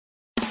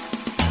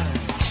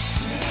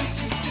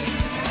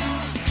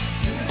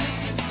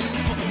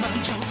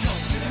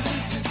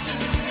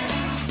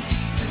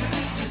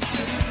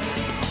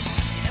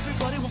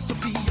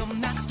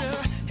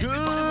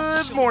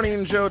morning,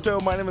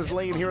 Johto. My name is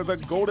Lane here at the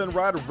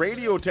Goldenrod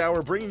Radio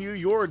Tower, bringing you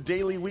your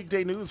daily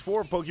weekday news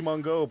for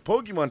Pokemon Go,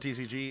 Pokemon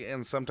TCG,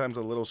 and sometimes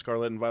a little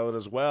Scarlet and Violet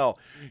as well.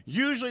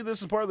 Usually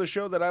this is part of the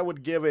show that I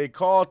would give a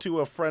call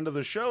to a friend of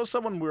the show,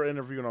 someone we were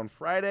interviewing on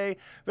Friday.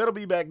 That'll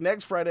be back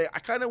next Friday. I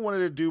kind of wanted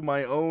to do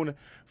my own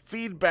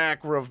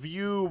feedback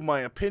review, my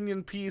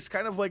opinion piece,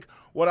 kind of like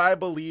what I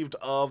believed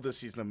of the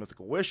season of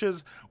Mythical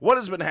Wishes, what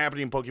has been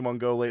happening in Pokemon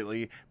Go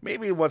lately,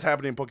 maybe what's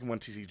happening in Pokemon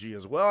TCG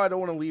as well. I don't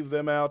want to leave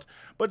them out.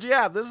 But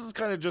yeah, this is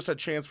kind of just a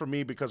chance for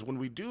me because when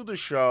we do the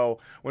show,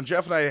 when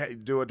Jeff and I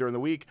do it during the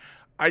week,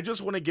 I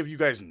just want to give you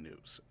guys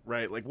news,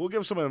 right? Like, we'll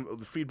give some of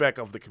the feedback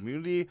of the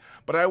community,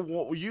 but I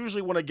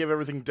usually want to give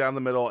everything down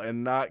the middle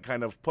and not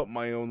kind of put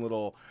my own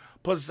little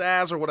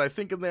pizzazz or what I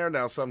think in there.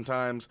 Now,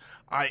 sometimes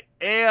I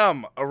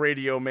am a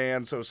radio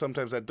man, so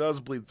sometimes that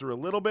does bleed through a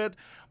little bit,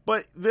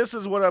 but this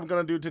is what I'm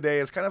going to do today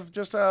is kind of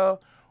just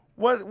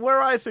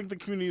where I think the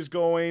community is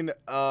going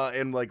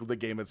in like the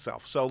game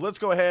itself. So let's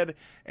go ahead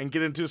and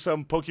get into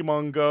some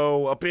Pokemon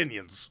Go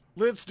opinions.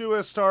 Let's do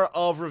a start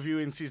of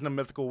reviewing Season of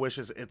Mythical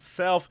Wishes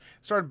itself.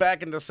 Started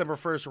back in December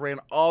 1st, ran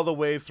all the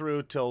way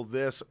through till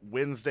this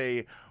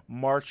Wednesday,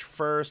 March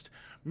 1st.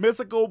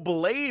 Mythical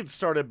Blade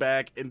started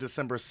back in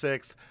December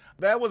 6th.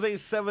 That was a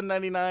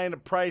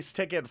 $7.99 price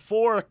ticket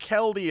for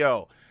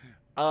Keldeo.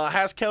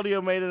 Has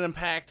Keldeo made an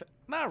impact?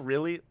 Not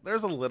really.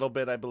 There's a little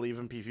bit, I believe,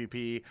 in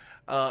PvP.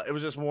 It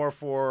was just more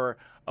for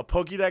a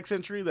Pokédex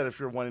entry that if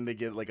you're wanting to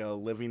get like a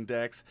living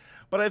dex.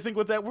 But I think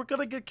with that, we're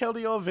going to get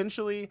Keldeo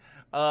eventually.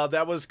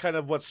 That was kind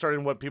of what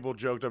started what people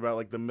joked about,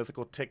 like the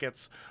mythical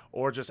tickets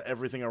or just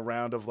everything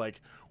around of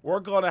like, we're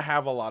going to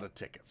have a lot of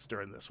tickets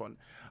during this one.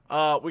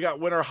 We got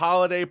Winter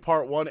Holiday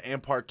Part 1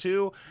 and Part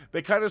 2.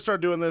 They kind of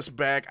started doing this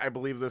back, I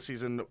believe, this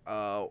season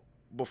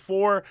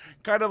before,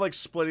 kind of like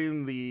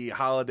splitting the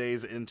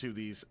holidays into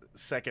these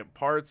second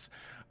parts.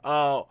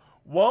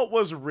 What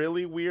was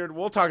really weird,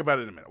 we'll talk about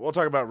it in a minute. We'll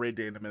talk about Raid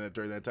Day in a minute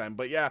during that time.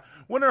 But yeah,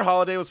 Winter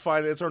Holiday was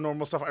fine. It's our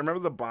normal stuff. I remember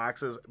the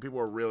boxes. People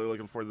were really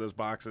looking forward to those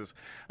boxes.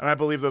 And I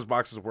believe those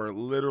boxes were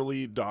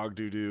literally dog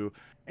doo-doo.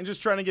 And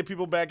just trying to get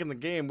people back in the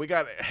game. We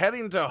got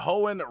heading to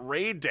Hoenn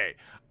Raid Day.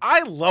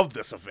 I love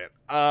this event.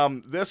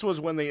 This was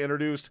when they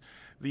introduced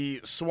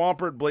the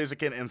Swampert,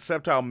 Blaziken, and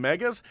Sceptile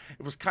Megas.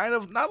 It was kind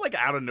of not like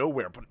out of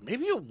nowhere, but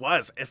maybe it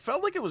was. It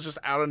felt like it was just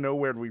out of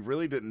nowhere and we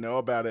really didn't know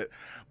about it.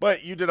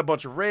 But you did a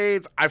bunch of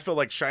raids. I feel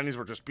like shinies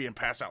were just being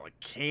passed out like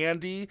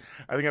candy.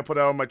 I think I put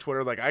out on my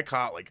Twitter, like I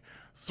caught like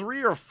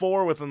 3 or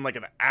 4 within like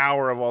an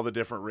hour of all the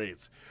different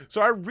raids.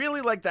 So I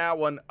really liked that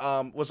one.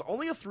 Was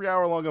only a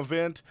 3-hour long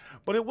event,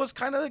 but it was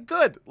kind of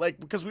good. Like,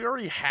 because we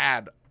already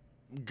had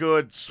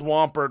good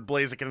Swampert,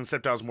 Blaziken, and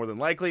Sceptiles more than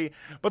likely,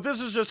 but this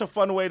is just a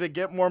fun way to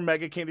get more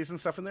mega candies and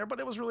stuff in there,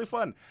 but it was really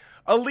fun.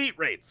 Elite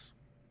raids.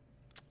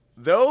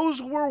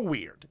 Those were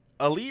weird.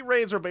 Elite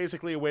raids are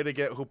basically a way to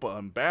get Hoopa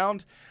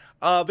Unbound.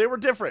 They were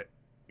different.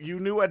 You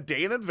knew a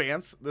day in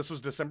advance. This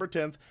was December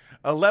 10th,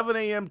 11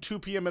 a.m., 2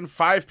 p.m., and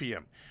 5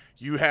 p.m.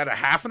 You had a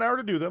half an hour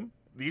to do them.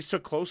 These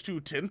took close to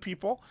 10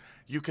 people.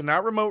 You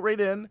cannot remote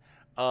raid in.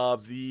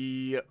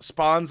 The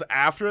spawns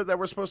after it that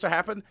were supposed to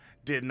happen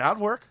did not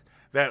work.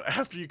 That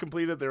after you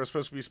complete it, there were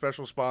supposed to be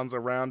special spawns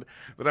around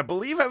that I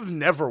believe have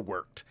never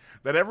worked.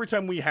 That every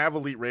time we have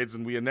elite raids,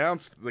 and we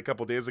announced a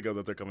couple days ago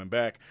that they're coming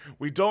back,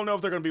 we don't know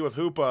if they're going to be with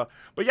Hoopa,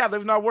 but yeah,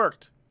 they've not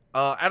worked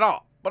at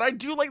all. But I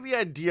do like the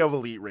idea of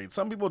elite raids.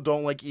 Some people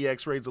don't like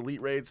EX raids,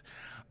 elite raids.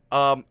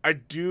 I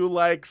do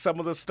like some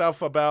of the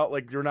stuff about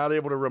like you're not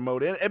able to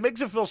remote in. It makes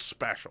it feel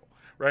special,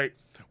 right?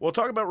 We'll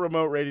talk about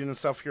remote raiding and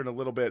stuff here in a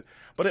little bit,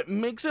 but it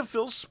makes it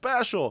feel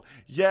special.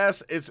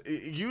 Yes,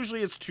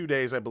 usually it's 2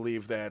 days, I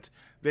believe, that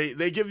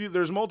they give you.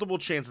 There's multiple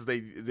chances they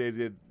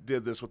did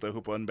this with the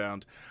Hoopa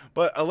Unbound,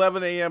 but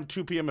 11 a.m.,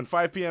 2 p.m., and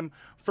 5 p.m.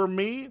 for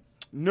me.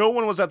 No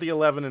one was at the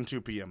 11 and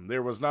 2 p.m.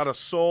 There was not a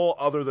soul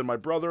other than my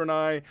brother and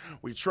I.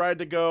 We tried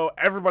to go.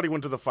 Everybody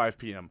went to the 5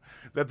 p.m.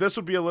 That this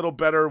would be a little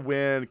better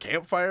when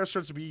Campfire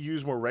starts to be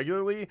used more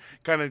regularly.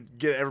 Kind of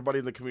get everybody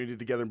in the community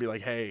together and be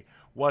like, hey,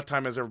 what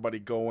time is everybody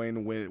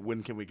going?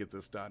 When can we get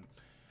this done?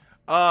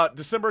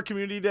 December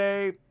Community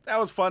Day. That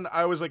was fun.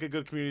 I always like a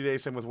good community day.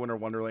 Same with Winter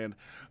Wonderland.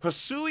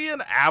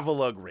 Hisuian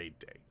Avalugg Raid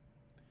Day.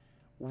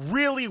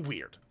 Really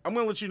weird. I'm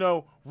going to let you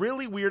know,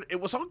 really weird. It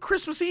was on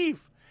Christmas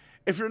Eve.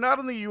 If you're not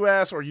in the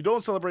U.S. or you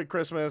don't celebrate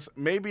Christmas,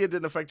 maybe it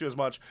didn't affect you as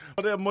much.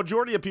 But a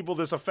majority of people,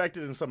 this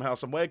affected in somehow,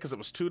 some way, because it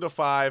was 2 to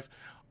 5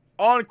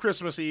 on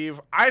Christmas Eve.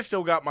 I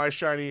still got my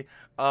shiny.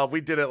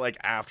 We did it like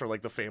after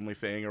like the family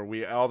thing,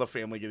 or all the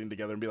family getting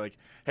together and be like,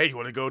 hey, you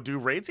want to go do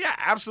raids? Yeah,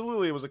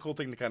 absolutely. It was a cool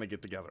thing to kind of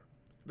get together.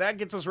 That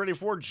gets us ready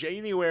for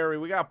January.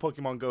 We got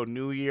Pokemon Go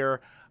New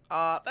Year.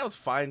 That was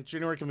fine.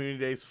 January Community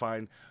Day is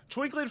fine.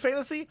 Twinkling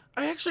Fantasy,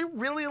 I actually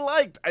really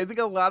liked. I think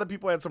a lot of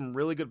people had some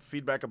really good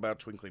feedback about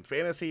Twinkling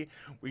Fantasy.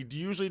 We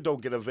usually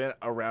don't get an event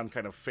around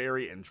kind of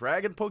fairy and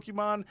dragon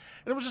Pokemon, and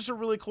it was just a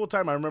really cool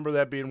time. I remember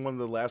that being one of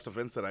the last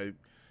events that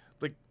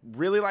like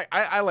really like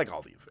I like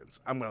all the events.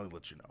 I'm gonna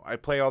let you know. I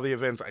play all the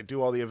events. I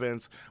do all the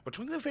events. But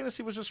Twinkling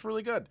Fantasy was just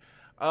really good.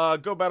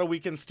 Go Battle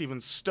Weekend,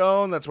 Steven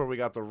Stone. That's where we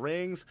got the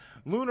rings.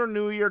 Lunar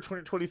New Year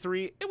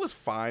 2023. It was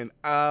fine.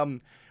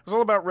 It was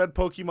all about red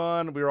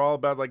Pokemon. We were all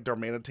about like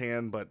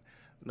Darmanitan, but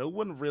no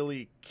one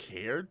really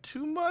cared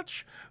too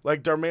much.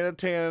 Like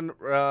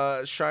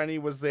Darmanitan, Shiny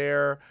was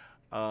there.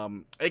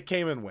 It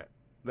came and went.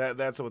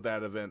 That's what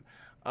that event.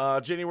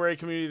 January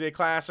Community Day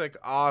Classic,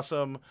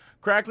 awesome.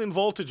 Crackling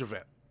Voltage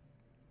event.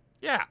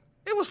 Yeah,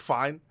 it was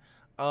fine.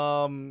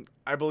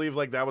 I believe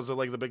like that was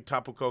like the big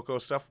Tapu Koko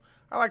stuff.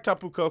 I like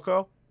Tapu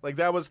Koko. Like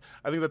that was,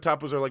 I think the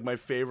Tapus are like my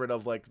favorite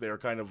of like their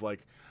kind of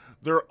like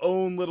their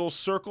own little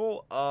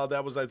circle.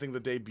 That was, I think, the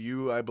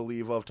debut, I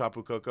believe, of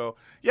Tapu Koko.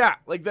 Yeah,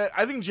 like that.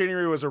 I think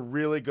January was a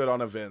really good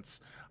on events.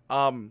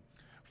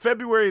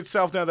 February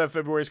itself, now that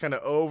February is kind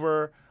of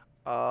over,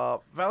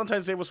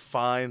 Valentine's Day was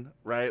fine,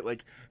 right?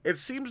 Like it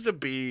seems to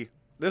be,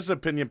 this is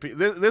opinion.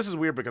 This is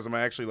weird because I'm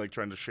actually like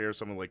trying to share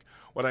some of like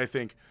what I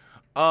think.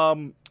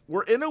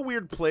 We're in a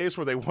weird place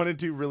where they want to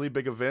do really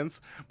big events,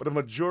 but a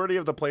majority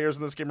of the players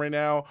in this game right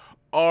now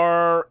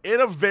are in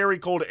a very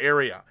cold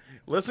area.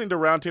 Listening to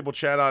Roundtable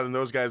Chat on and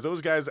those guys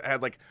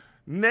had like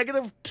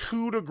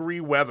 -2-degree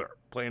weather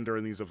playing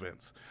during these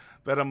events.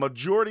 That a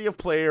majority of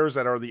players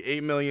that are the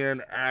 8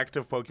 million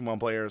active Pokemon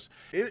players,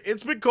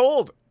 it's been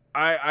cold.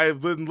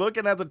 I've been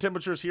looking at the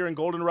temperatures here in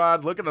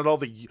Goldenrod, looking at all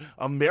the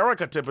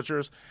America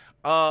temperatures.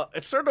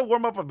 It's starting to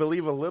warm up, I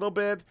believe, a little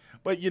bit,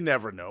 but you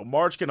never know.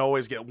 March can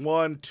always get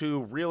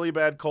 1-2 really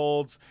bad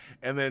colds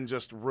and then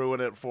just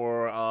ruin it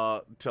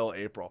for till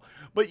April.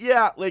 But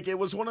yeah, like it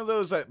was one of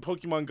those that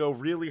Pokemon Go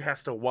really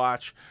has to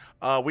watch.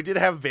 We did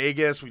have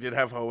Vegas, we did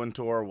have Hoenn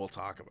Tour. We'll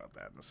talk about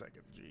that in a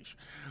second. Geesh.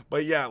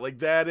 But yeah, like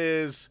that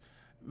is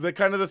the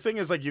kind of the thing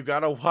is like you got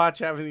to watch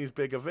having these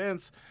big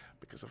events.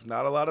 Because if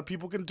not a lot of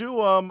people can do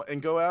them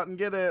and go out and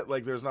get it,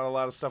 like there's not a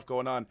lot of stuff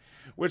going on,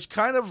 which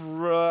kind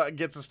of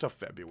gets us to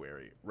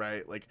February,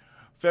 right? Like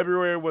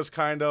February was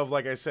kind of,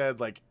 like I said,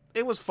 like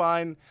it was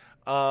fine.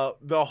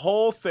 The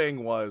whole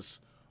thing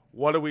was,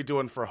 what are we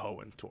doing for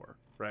Hoenn Tour,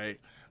 right?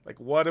 Like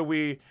what do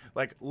we,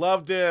 like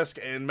Love Disc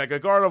and Mega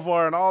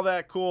Gardevoir and all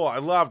that, cool. I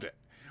loved it.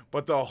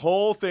 But the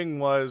whole thing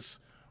was,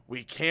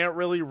 we can't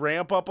really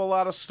ramp up a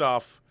lot of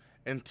stuff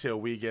until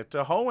we get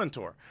to Hoenn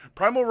Tour.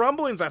 Primal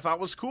Rumblings I thought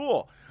was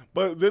cool.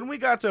 But then we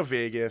got to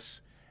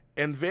Vegas,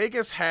 and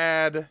Vegas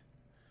had,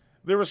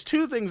 there was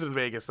two things in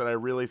Vegas that I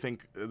really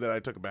think that I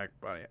took aback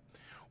by it.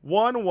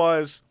 One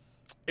was,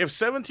 if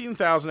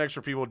 17,000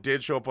 extra people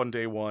did show up on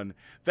day one,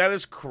 that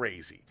is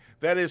crazy.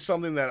 That is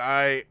something that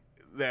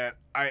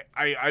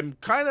I'm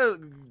kind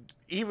of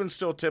even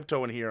still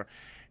tiptoeing here.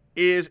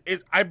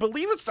 I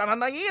believe it's not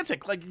on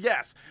Niantic. Like,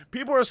 yes,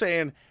 people are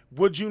saying,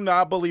 would you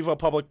not believe a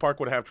public park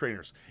would have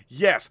trainers?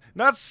 Yes,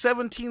 not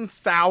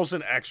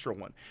 17,000 extra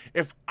one.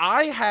 If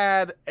I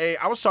had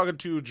I was talking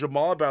to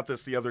Jamal about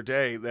this the other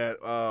day that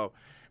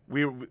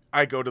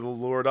I go to the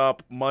Lured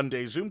Up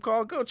Monday Zoom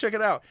call, go check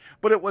it out.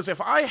 But it was, if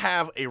I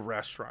have a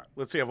restaurant,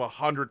 let's say of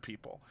 100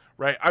 people,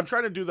 right? I'm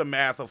trying to do the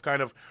math of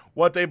kind of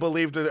what they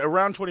believed,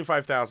 around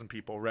 25,000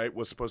 people, right,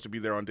 was supposed to be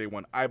there on day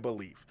one, I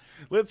believe.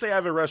 Let's say I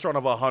have a restaurant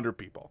of 100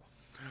 people.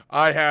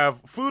 I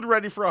have food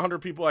ready for 100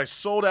 people. I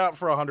sold out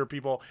for 100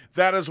 people.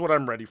 That is what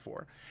I'm ready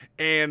for.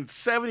 And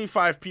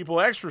 75 people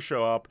extra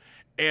show up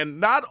and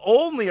not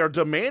only are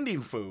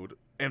demanding food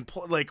and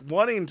like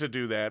wanting to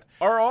do that,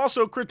 are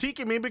also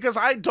critiquing me because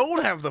I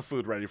don't have the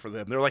food ready for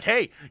them. They're like,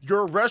 hey,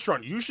 you're a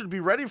restaurant. You should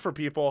be ready for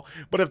people.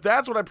 But if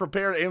that's what I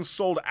prepared and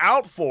sold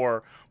out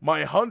for my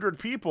 100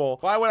 people,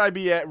 why would I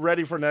be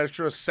ready for an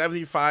extra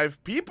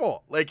 75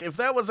 people? Like if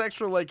that was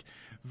extra, like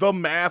the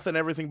math and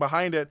everything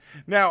behind it.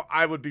 Now,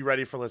 I would be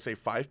ready for, let's say,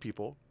 5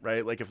 people,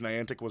 right? Like if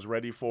Niantic was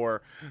ready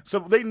for, so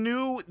they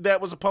knew that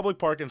was a public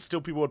park and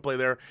still people would play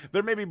there.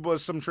 There maybe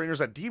was some trainers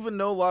that didn't even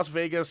know Las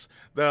Vegas,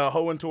 the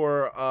Hoenn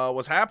Tour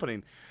was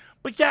happening.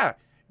 But yeah,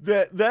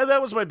 that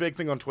was my big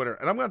thing on Twitter.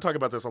 And I'm going to talk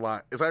about this a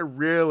lot, is I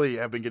really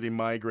have been getting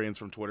migraines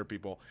from Twitter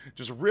people.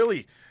 Just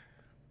really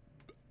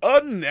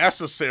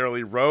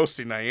unnecessarily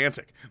roasting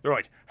Niantic. They're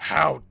like,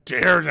 how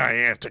dare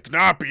Niantic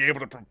not be able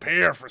to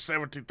prepare for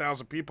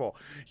 17,000 people?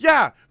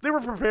 Yeah, they were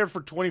prepared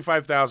for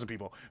 25,000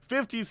 people.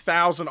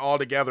 50,000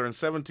 altogether and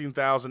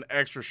 17,000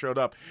 extra showed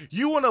up.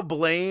 You want to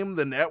blame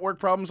the network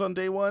problems on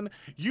day one?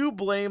 You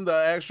blame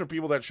the extra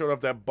people that showed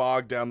up that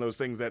bogged down those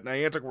things that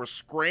Niantic were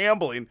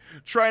scrambling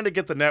trying to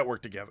get the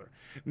network together.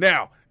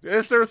 Now,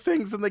 is there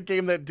things in the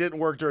game that didn't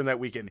work during that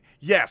weekend?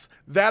 Yes,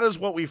 that is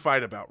what we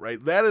fight about,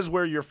 right? That is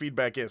where your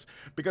feedback is.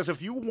 Because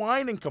if you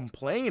whine and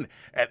complain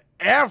at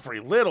every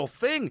little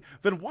thing,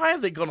 then why are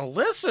they going to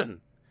listen?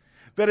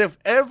 That if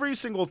every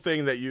single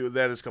thing that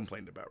is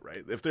complained about,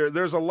 right? If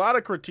there's a lot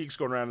of critiques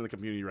going around in the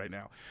community right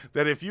now,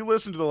 that if you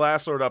listen to the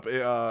last Sword Up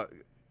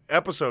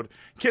episode,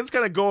 Ken's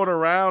kind of going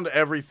around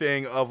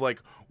everything of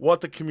like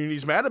what the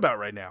community's mad about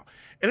right now.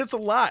 And it's a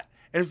lot.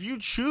 And if you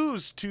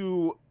choose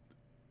to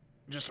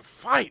just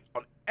fight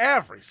on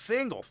every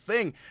single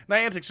thing,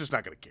 Niantic's just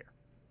not going to care.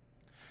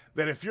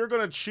 that if you're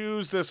going to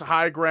choose this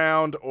high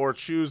ground or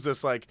choose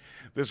this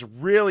this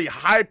really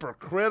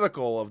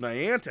hypercritical of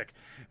Niantic,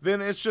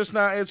 then it's just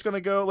not, it's going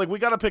to go, we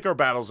got to pick our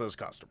battles as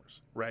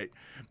customers, right?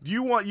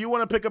 You want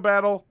to pick a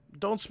battle,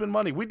 don't spend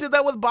money. We did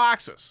that with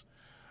boxes.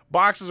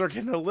 Boxes are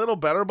getting a little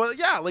better, but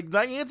yeah,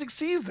 Niantic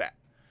sees that,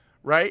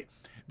 right?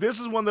 This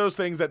is one of those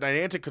things that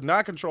Niantic could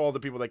not control the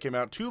people that came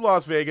out to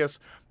Las Vegas,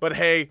 but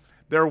hey,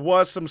 there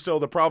was still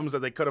the problems that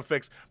they could have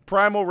fixed.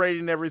 Primal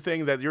rating and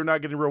everything, that you're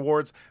not getting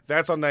rewards,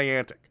 that's on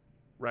Niantic,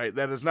 right?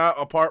 That is not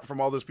apart from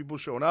all those people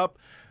showing up.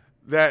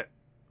 That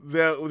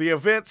the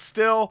event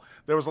still,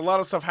 there was a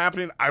lot of stuff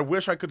happening. I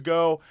wish I could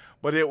go,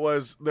 but there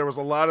was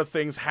a lot of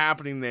things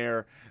happening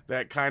there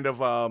that kind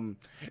of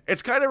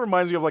it's kind of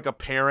reminds me of a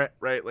parent,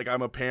 right?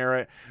 I'm a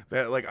parent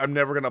that I'm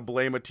never gonna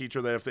blame a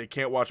teacher that if they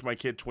can't watch my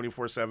kid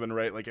 24/7,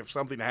 right? If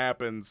something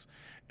happens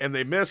and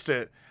they missed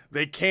it,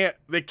 they can't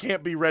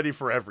be ready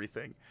for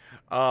everything.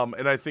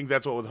 And I think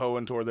that's what with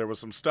Hoenn, there was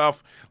some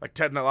stuff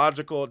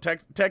technological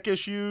tech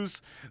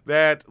issues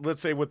that,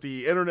 let's say with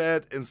the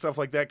internet and stuff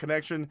like that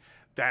connection,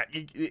 that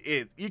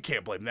you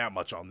can't blame that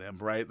much on them,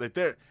 right?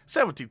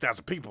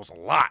 17,000 people is a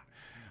lot.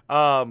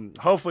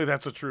 Hopefully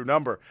that's a true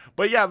number,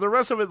 but yeah, the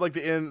rest of it,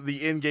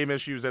 the in-game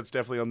issues, that's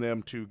definitely on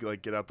them to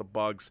get out the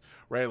bugs,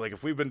 right?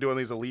 If we've been doing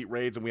these elite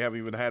raids and we haven't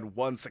even had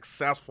one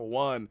successful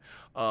one,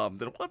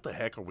 then what the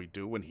heck are we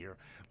doing here?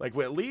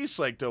 We at least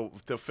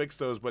to fix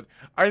those. But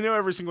I know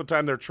every single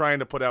time they're trying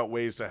to put out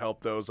ways to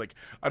help those.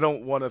 I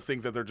don't want to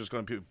think that they're just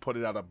going to put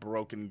it out a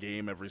broken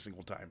game every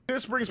single time.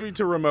 This brings me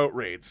to remote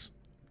raids,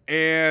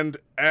 and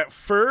at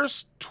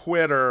first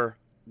Twitter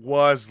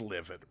was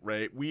livid,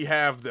 right? We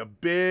have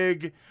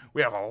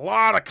a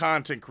lot of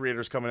content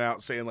creators coming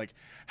out saying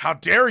how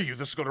dare you,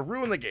 this is going to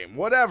ruin the game,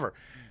 whatever.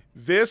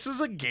 This is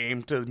a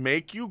game to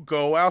make you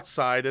go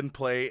outside and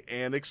play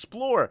and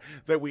explore.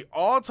 That we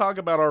all talk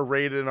about our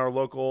raid in our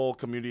local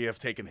community have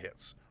taken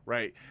hits,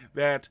 right?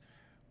 That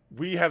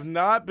we have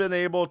not been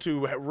able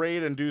to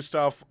raid and do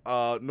stuff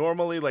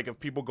normally, if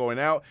people going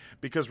out,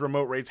 because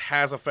remote raids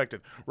has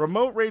affected.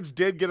 Remote raids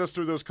did get us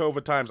through those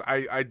COVID times.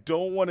 I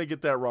don't want to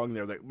get that wrong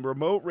there. That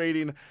remote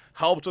raiding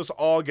helped us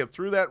all get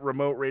through that.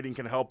 Remote raiding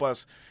can help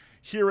us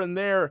here and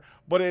there,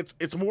 but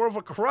it's more of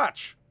a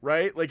crutch,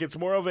 right?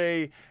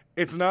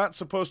 It's not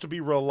supposed to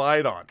be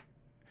relied on.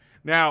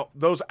 Now,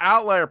 those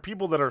outlier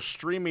people that are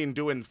streaming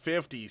doing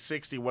 50,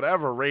 60,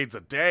 whatever raids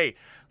a day,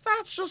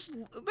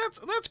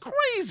 that's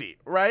crazy,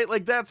 right?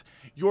 That's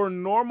your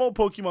normal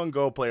Pokemon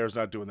Go players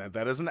not doing that.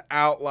 That is an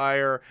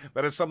outlier.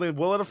 That is something,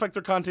 will it affect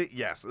their content?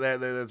 Yes,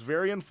 that's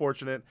very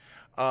unfortunate.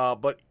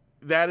 But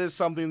that is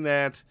something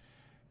that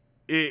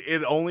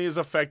it only is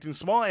affecting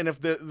small. And if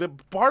the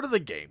part of the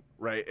game,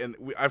 right, and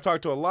I've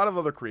talked to a lot of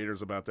other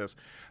creators about this,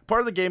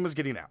 part of the game is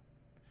getting out.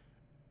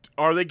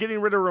 Are they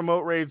getting rid of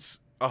remote raids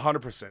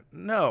 100%?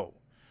 No.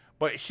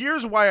 But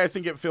here's why I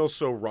think it feels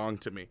so wrong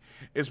to me.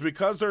 Is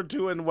because they're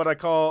doing what I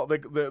call, they're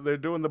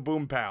doing the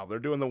boom pow. They're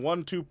doing the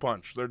 1-2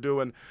 punch. They're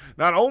doing,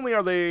 not only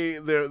are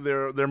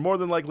they're more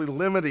than likely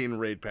limiting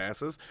raid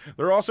passes,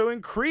 they're also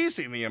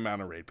increasing the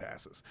amount of raid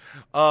passes.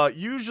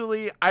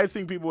 Usually, I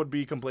think people would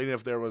be complaining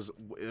if there was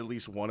at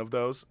least one of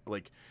those.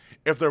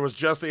 If there was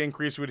just the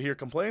increase, we would hear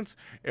complaints.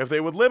 If they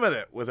would limit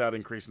it without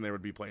increasing, they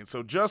would be playing.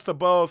 So just the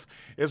both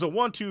is a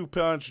 1-2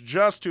 punch,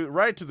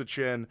 right to the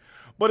chin.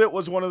 But it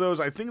was one of those,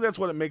 I think that's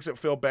what it makes it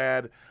feel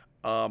bad.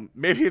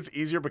 Maybe it's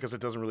easier because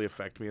it doesn't really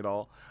affect me at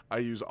all. I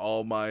use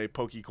all my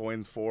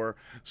Pokecoins for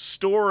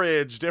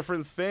storage,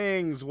 different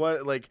things,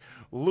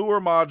 lure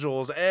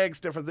modules,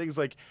 eggs, different things.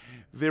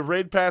 The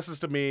raid passes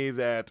to me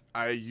that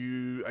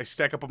I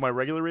stack up on my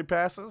regular raid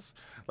passes.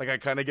 I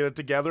kind of get it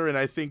together, and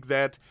I think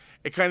that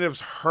it kind of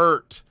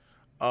hurt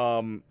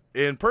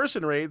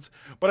in-person raids.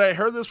 But I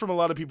heard this from a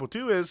lot of people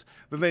too, is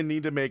that they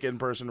need to make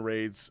in-person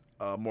raids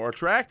more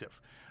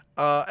attractive.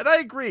 And I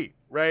agree,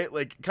 right?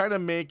 Kind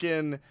of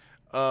making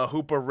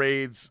Hoopa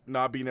raids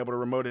not being able to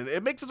remote in,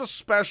 it makes it a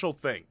special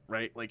thing,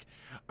 right?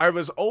 I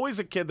was always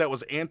a kid that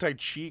was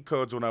anti-cheat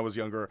codes when I was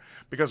younger,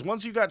 because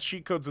once you got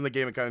cheat codes in the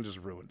game, it kind of just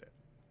ruined it,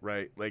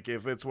 right?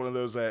 If it's one of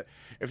those that,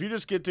 if you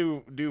just get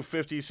to do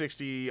 50,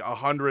 60,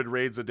 100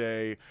 raids a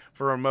day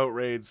for remote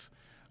raids,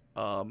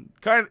 kind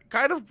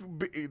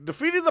of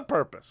defeating the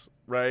purpose,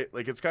 right?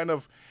 It's kind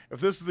of,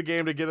 if this is the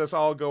game to get us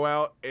all go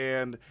out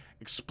and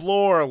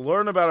explore,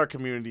 learn about our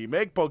community,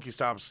 make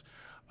Pokestops,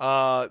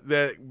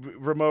 that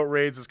remote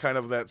raids is kind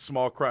of that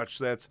small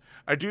crutch.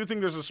 I do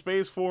think there's a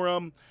space for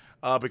them,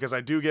 because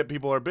I do get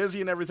people are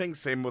busy and everything,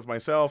 same with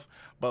myself,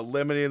 but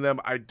limiting them,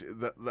 I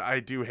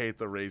do hate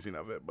the raising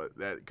of it, but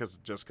because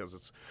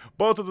it's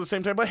both at the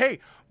same time. But hey,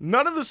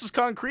 none of this is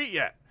concrete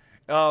yet.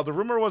 The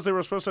rumor was they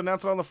were supposed to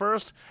announce it on the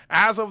 1st.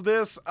 As of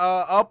this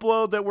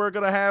upload that we're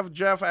going to have,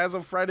 Jeff, as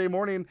of Friday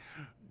morning,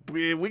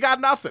 we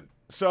got nothing.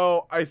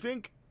 So I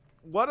think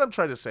what I'm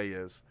trying to say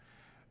is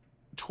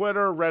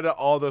Twitter, Reddit,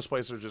 all those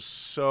places are just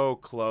so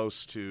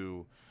close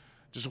to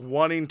just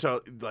wanting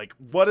to,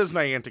 what is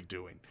Niantic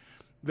doing?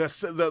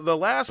 The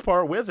last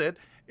part with it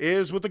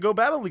is with the Go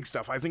Battle League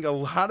stuff. I think a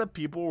lot of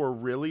people were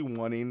really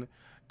wanting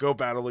Go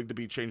Battle League to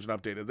be changed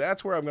and updated.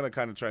 That's where I'm going to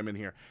kind of chime in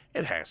here.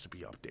 It has to be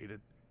updated,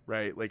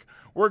 right? Like,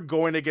 we're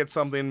going to get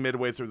something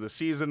midway through the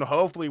season.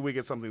 Hopefully we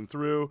get something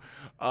through.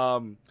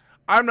 I'm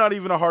not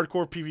even a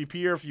hardcore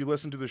PvPer. If you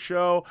listen to the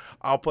show,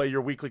 I'll play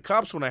your weekly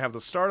cups when I have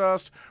the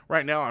Stardust.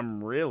 Right now,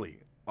 I'm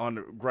really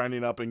on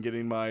grinding up and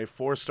getting my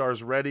 4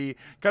 stars ready,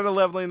 kind of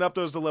leveling up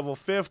those to level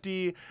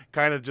 50,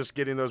 kind of just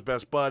getting those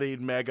best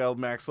buddied, mega,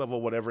 max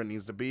level, whatever it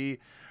needs to be.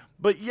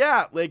 But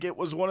yeah, like, it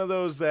was one of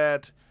those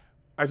that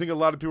I think a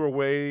lot of people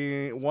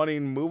were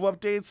wanting move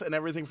updates and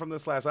everything from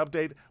this last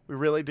update. We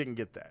really didn't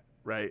get that,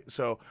 right?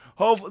 So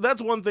hopefully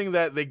that's one thing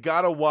that they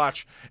gotta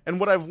watch. And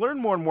what I've learned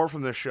more and more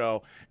from this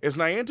show is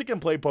Niantic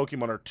and Play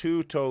Pokemon are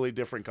 2 totally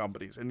different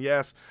companies. And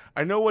yes,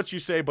 I know what you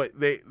say, but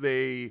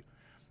they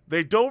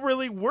don't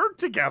really work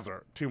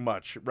together too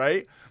much,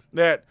 right?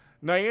 That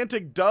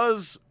Niantic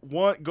does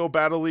want Go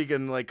Battle League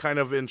and like kind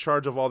of in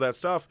charge of all that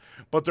stuff,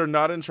 but they're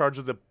not in charge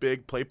of the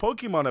big Play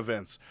Pokemon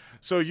events.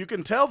 So you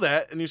can tell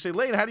that, and you say,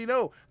 Lane, how do you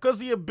know? Because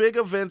the big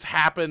events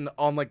happen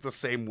on like the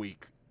same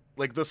week.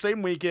 Like the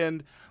same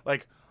weekend,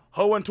 like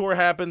Hoenn Tour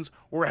happens,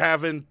 we're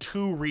having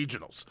 2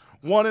 regionals.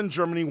 One in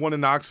Germany, one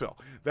in Knoxville.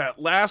 The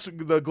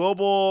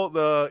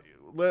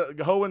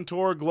Hoenn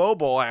Tour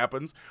Global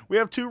happens, we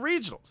have 2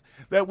 regionals.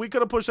 That we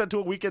could have pushed that to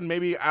a weekend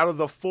maybe out of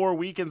the 4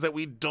 weekends that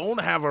we don't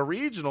have a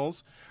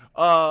regionals,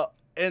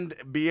 and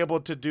be able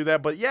to do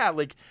that. But yeah,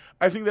 like,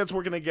 I think that's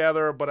working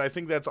together, but I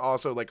think that's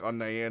also like on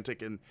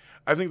Niantic, and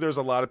I think there's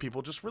a lot of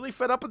people just really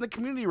fed up in the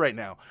community right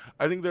now.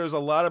 I think there's a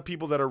lot of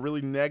people that are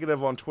really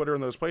negative on Twitter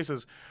and those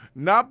places,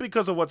 not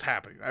because of what's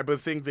happening. I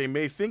think they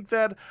may think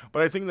that,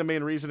 but I think the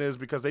main reason is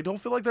because they don't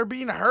feel like they're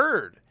being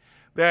heard,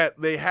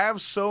 that they have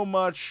so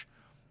much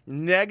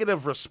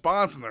negative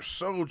response and they're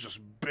so just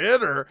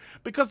bitter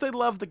because they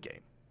love the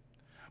game.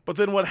 But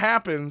then what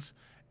happens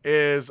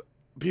is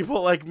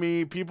people like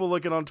me, people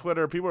looking on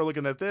Twitter, people are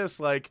looking at this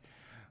like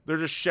they're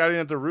just shouting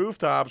at the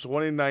rooftops,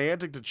 wanting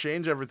Niantic to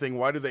change everything.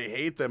 Why do they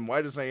hate them?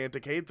 Why does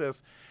Niantic hate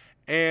this?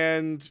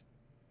 And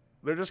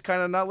they're just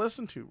kind of not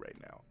listened to right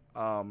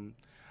now.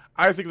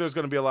 I think there's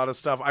going to be a lot of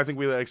stuff. I think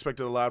we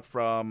expected a lot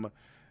from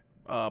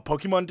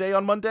Pokemon Day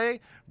on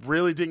Monday.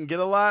 Really didn't get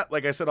a lot.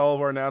 Like I said, all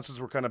of our announcements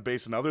were kind of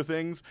based on other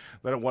things.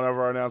 Then one of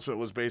our announcement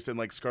was based in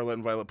like Scarlet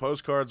and Violet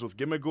postcards with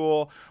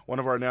Gimmighoul. One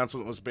of our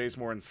announcements was based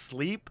more in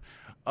sleep,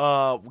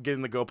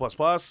 getting the Go Plus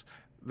Plus.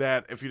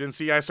 That if you didn't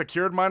see, I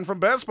secured mine from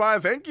Best Buy.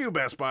 Thank you,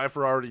 Best Buy,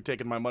 for already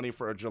taking my money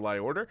for a July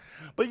order.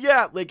 But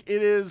yeah, like,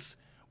 it is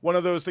one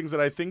of those things that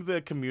I think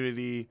the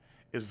community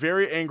is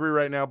very angry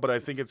right now, but I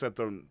think it's at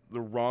the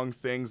wrong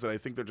things, that I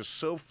think they're just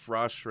so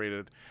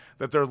frustrated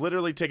that they're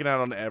literally taking out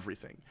on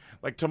everything.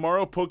 Like,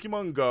 tomorrow,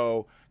 Pokemon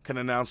Go can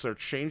announce they're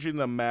changing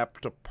the map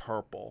to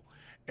purple,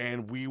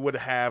 and we would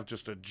have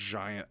just a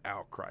giant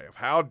outcry of,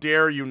 how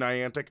dare you,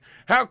 Niantic?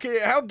 How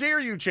dare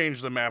you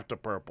change the map to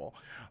purple?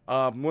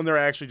 When they're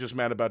actually just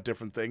mad about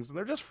different things, and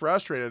they're just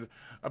frustrated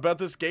about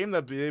this game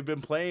that they've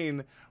been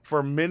playing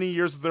for many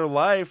years of their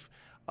life,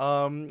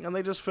 and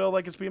they just feel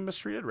like it's being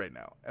mistreated right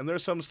now. And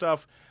there's some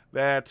stuff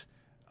that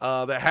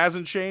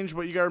hasn't changed,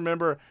 but you gotta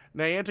remember,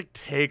 Niantic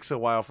takes a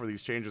while for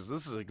these changes.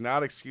 This is not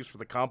an excuse for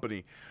the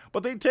company,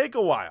 but they take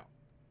a while,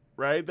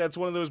 right? That's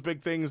one of those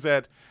big things,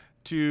 that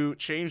to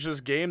change this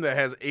game that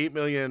has 8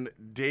 million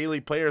daily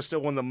players,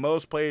 still one of the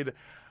most played,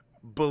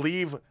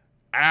 believe,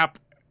 app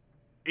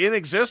in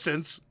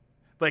existence.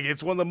 Like,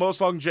 it's one of the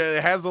most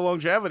it has the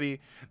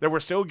longevity, that we're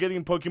still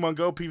getting Pokemon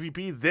Go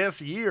PvP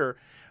this year,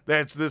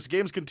 that this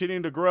game's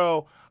continuing to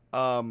grow.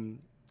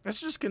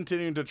 It's just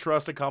continuing to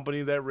trust a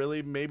company that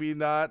really maybe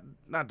not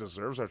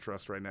deserves our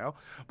trust right now,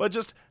 but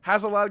just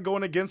has a lot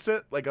going against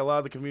it. Like, a lot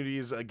of the community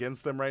is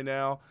against them right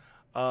now,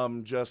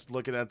 just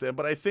looking at them.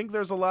 But I think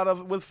there's a lot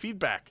of, with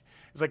feedback,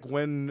 it's like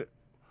when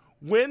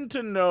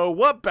to know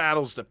what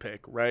battles to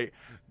pick, right?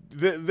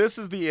 This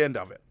is the end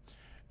of it.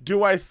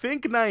 Do I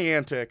think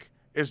Niantic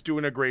is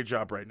doing a great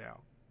job right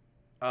now?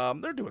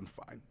 They're doing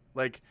fine.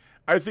 Like,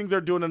 I think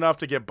they're doing enough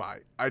to get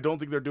by. I don't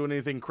think they're doing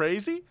anything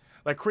crazy,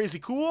 like crazy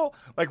cool.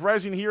 Like,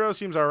 Rising Hero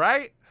seems all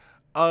right.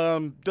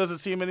 Does it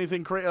seem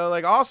anything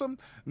like awesome?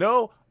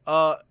 No.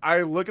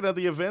 I looking at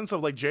the events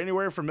of like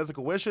January for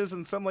Mythical Wishes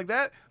and something like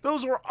that.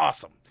 Those were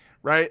awesome,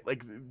 right?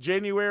 Like,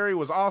 January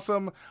was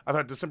awesome. I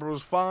thought December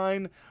was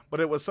fine, but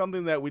it was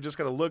something that we just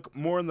got to look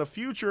more in the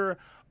future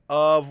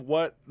of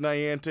what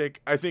Niantic,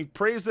 I think,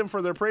 praise them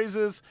for their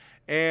praises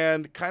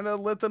and kind of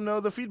let them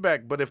know the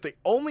feedback. But if they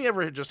only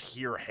ever just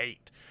hear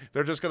hate,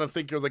 they're just going to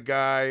think you're the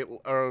guy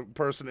or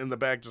person in the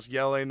back just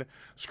yelling,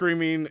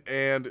 screaming,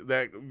 and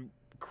that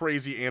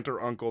crazy aunt or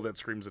uncle that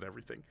screams at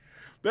everything.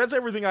 That's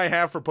everything I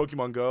have for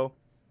Pokemon Go.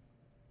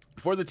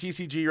 For the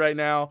TCG right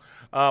now,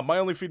 my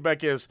only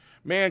feedback is,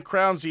 man,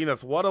 Crown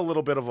Zenith, what a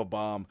little bit of a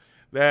bomb.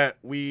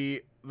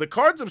 The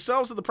cards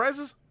themselves and the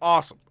prizes,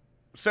 awesome.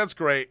 Set's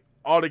great.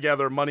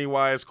 Altogether,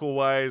 money-wise,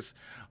 cool-wise,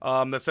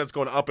 that set's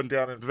going up and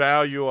down in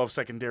value of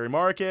secondary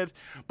market.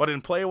 But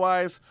in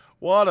play-wise,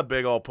 what a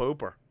big old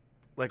pooper.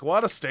 Like,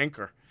 what a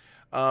stinker.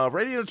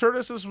 Radiant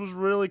Eternatus was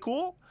really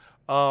cool.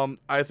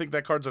 I think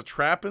that card's a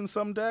trap in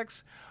some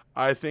decks.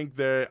 I think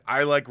that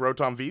I like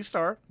Rotom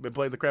V-Star. Been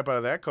playing the crap out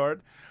of that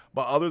card.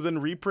 But other than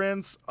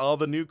reprints, all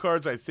the new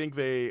cards, I think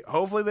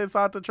hopefully they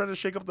thought to try to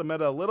shake up the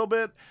meta a little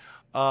bit.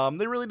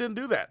 They really didn't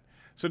do that.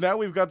 So now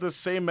we've got this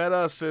same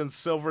meta since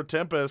Silver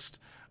Tempest.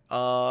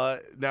 Now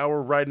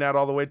we're riding out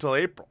all the way till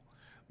April.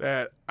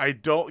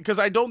 Because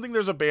I don't think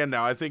there's a ban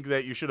now. I think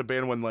that you should have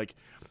banned when like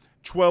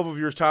 12 of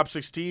your top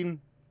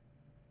 16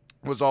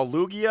 was all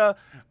Lugia.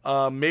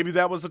 Maybe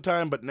that was the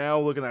time, but now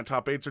looking at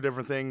top 8s or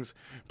different things,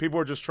 people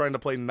are just trying to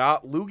play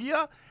not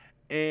Lugia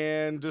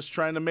and just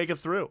trying to make it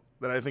through.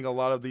 That I think a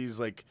lot of these,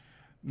 like,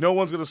 no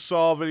one's going to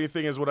solve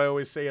anything is what I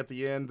always say at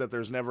the end, that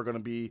there's never going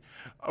to be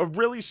a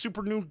really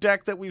super new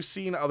deck that we've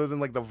seen other than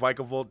like the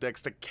Vikavolt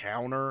decks to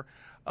counter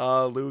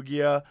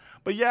Lugia.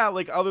 But yeah,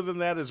 like other than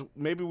that is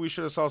maybe we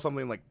should have saw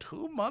something like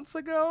 2 months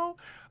ago.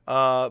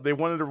 They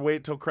wanted to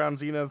wait till Crown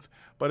Zenith,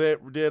 but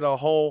it did a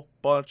whole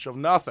bunch of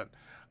nothing.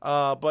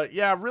 But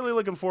yeah, really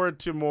looking forward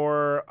to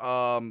more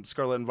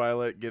Scarlet and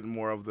Violet, getting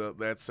more of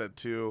that set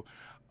too.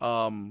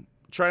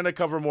 Trying to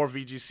cover more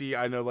VGC.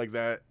 I know like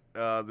that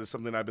there's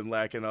something I've been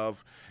lacking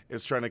of,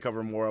 is trying to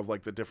cover more of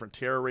like the different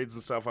Terra raids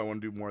and stuff. I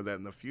want to do more of that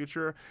in the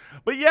future.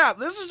 But yeah,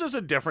 this is just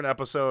a different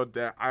episode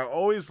that I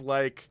always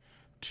like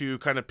to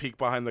kind of peek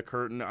behind the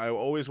curtain. I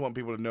always want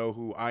people to know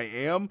who I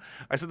am.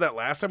 I said that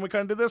last time we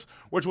kind of did this,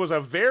 which was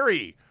a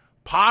very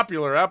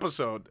popular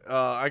episode.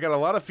 I got a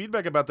lot of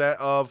feedback about that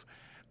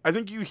I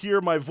think you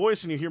hear my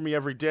voice and you hear me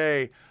every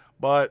day,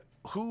 but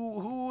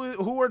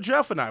who are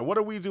Jeff and I? What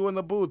do we do in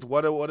the booth?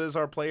 What is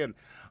our plan?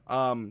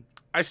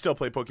 I still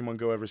play Pokemon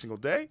Go every single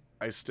day.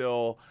 I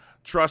still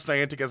trust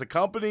Niantic as a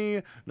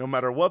company, no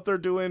matter what they're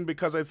doing,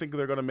 because I think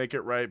they're going to make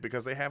it right,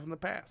 because they have in the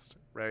past,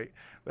 right?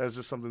 That's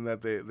just something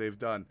that they've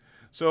done.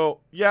 So,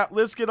 yeah,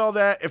 let's get all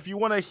that. If you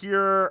want to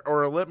hear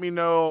or let me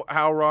know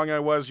how wrong I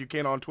was, you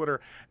can on Twitter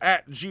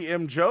at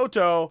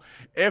GMJoto.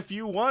 If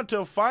you want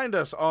to find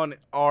us on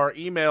our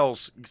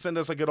emails, send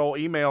us a good old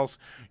emails,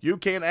 you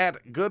can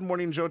at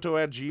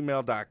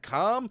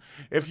goodmorningjoto@gmail.com.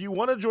 If you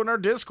want to join our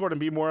Discord and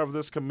be more of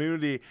this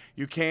community,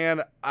 you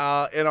can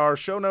in our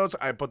show notes.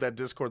 I put that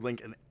Discord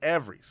link in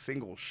every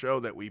single show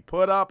that we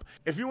put up.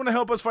 If you want to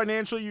help us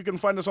financially, you can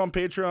find us on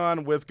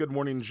Patreon with Good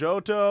Morning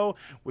Johto.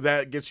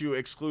 That gets you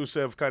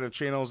exclusive kind of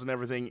channels and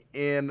everything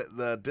in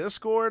the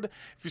Discord.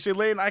 If you say,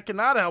 Layton, I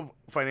cannot help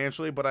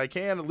financially, but I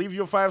can leave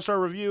you a 5-star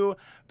review,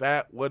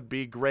 that would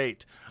be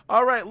great.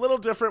 All right, little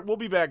different. We'll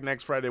be back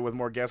next Friday with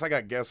more guests. I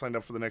got guests lined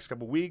up for the next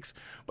couple weeks,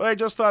 but I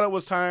just thought it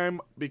was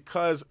time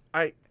because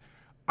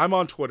I'm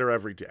on Twitter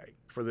every day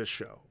for this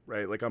show,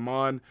 right? Like I'm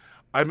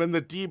in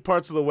the deep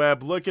parts of the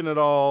web looking at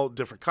all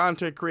different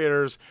content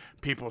creators,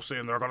 people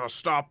saying they're going to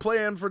stop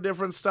playing for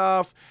different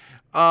stuff.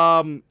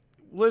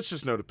 Let's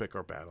just know to pick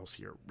our battles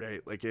here,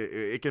 right? Like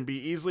it can be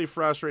easily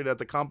frustrated at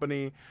the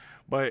company,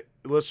 but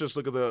let's just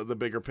look at the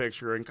bigger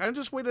picture and kind of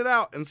just wait it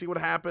out and see what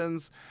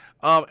happens.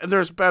 And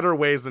there's better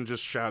ways than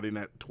just shouting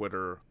at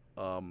Twitter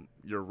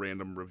your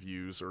random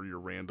reviews or your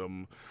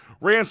random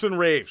rants and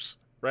raves,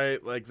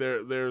 right? Like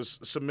there's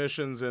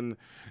submissions and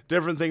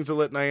different things to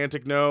let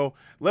Niantic know.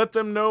 Let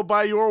them know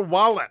by your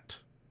wallet.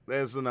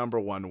 That's the number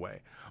one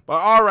way. But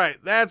all right,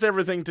 that's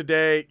everything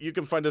today. You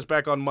can find us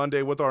back on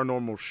Monday with our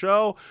normal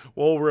show.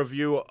 We'll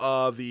review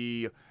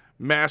the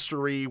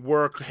Mastery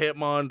Work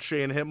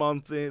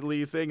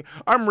Hitmonlee thing.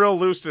 I'm real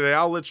loose today.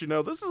 I'll let you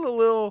know. This is a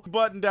little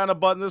button down a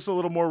button. This is a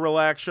little more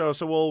relaxed show,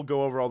 so we'll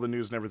go over all the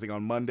news and everything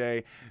on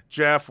Monday.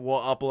 Jeff will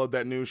upload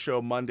that news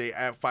show Monday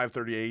at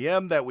 5:30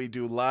 a.m. that we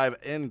do live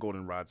in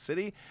Goldenrod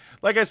City.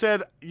 Like I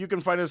said, you can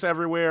find us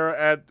everywhere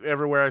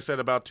I said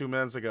about 2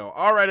 minutes ago.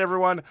 All right,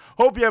 everyone.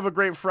 Hope you have a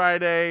great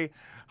Friday.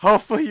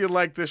 Hopefully you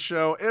like this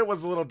show. It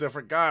was a little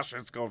different. Gosh,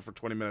 it's going for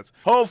 20 minutes.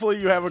 Hopefully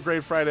you have a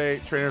great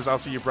Friday. Trainers, I'll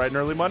see you bright and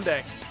early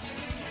Monday.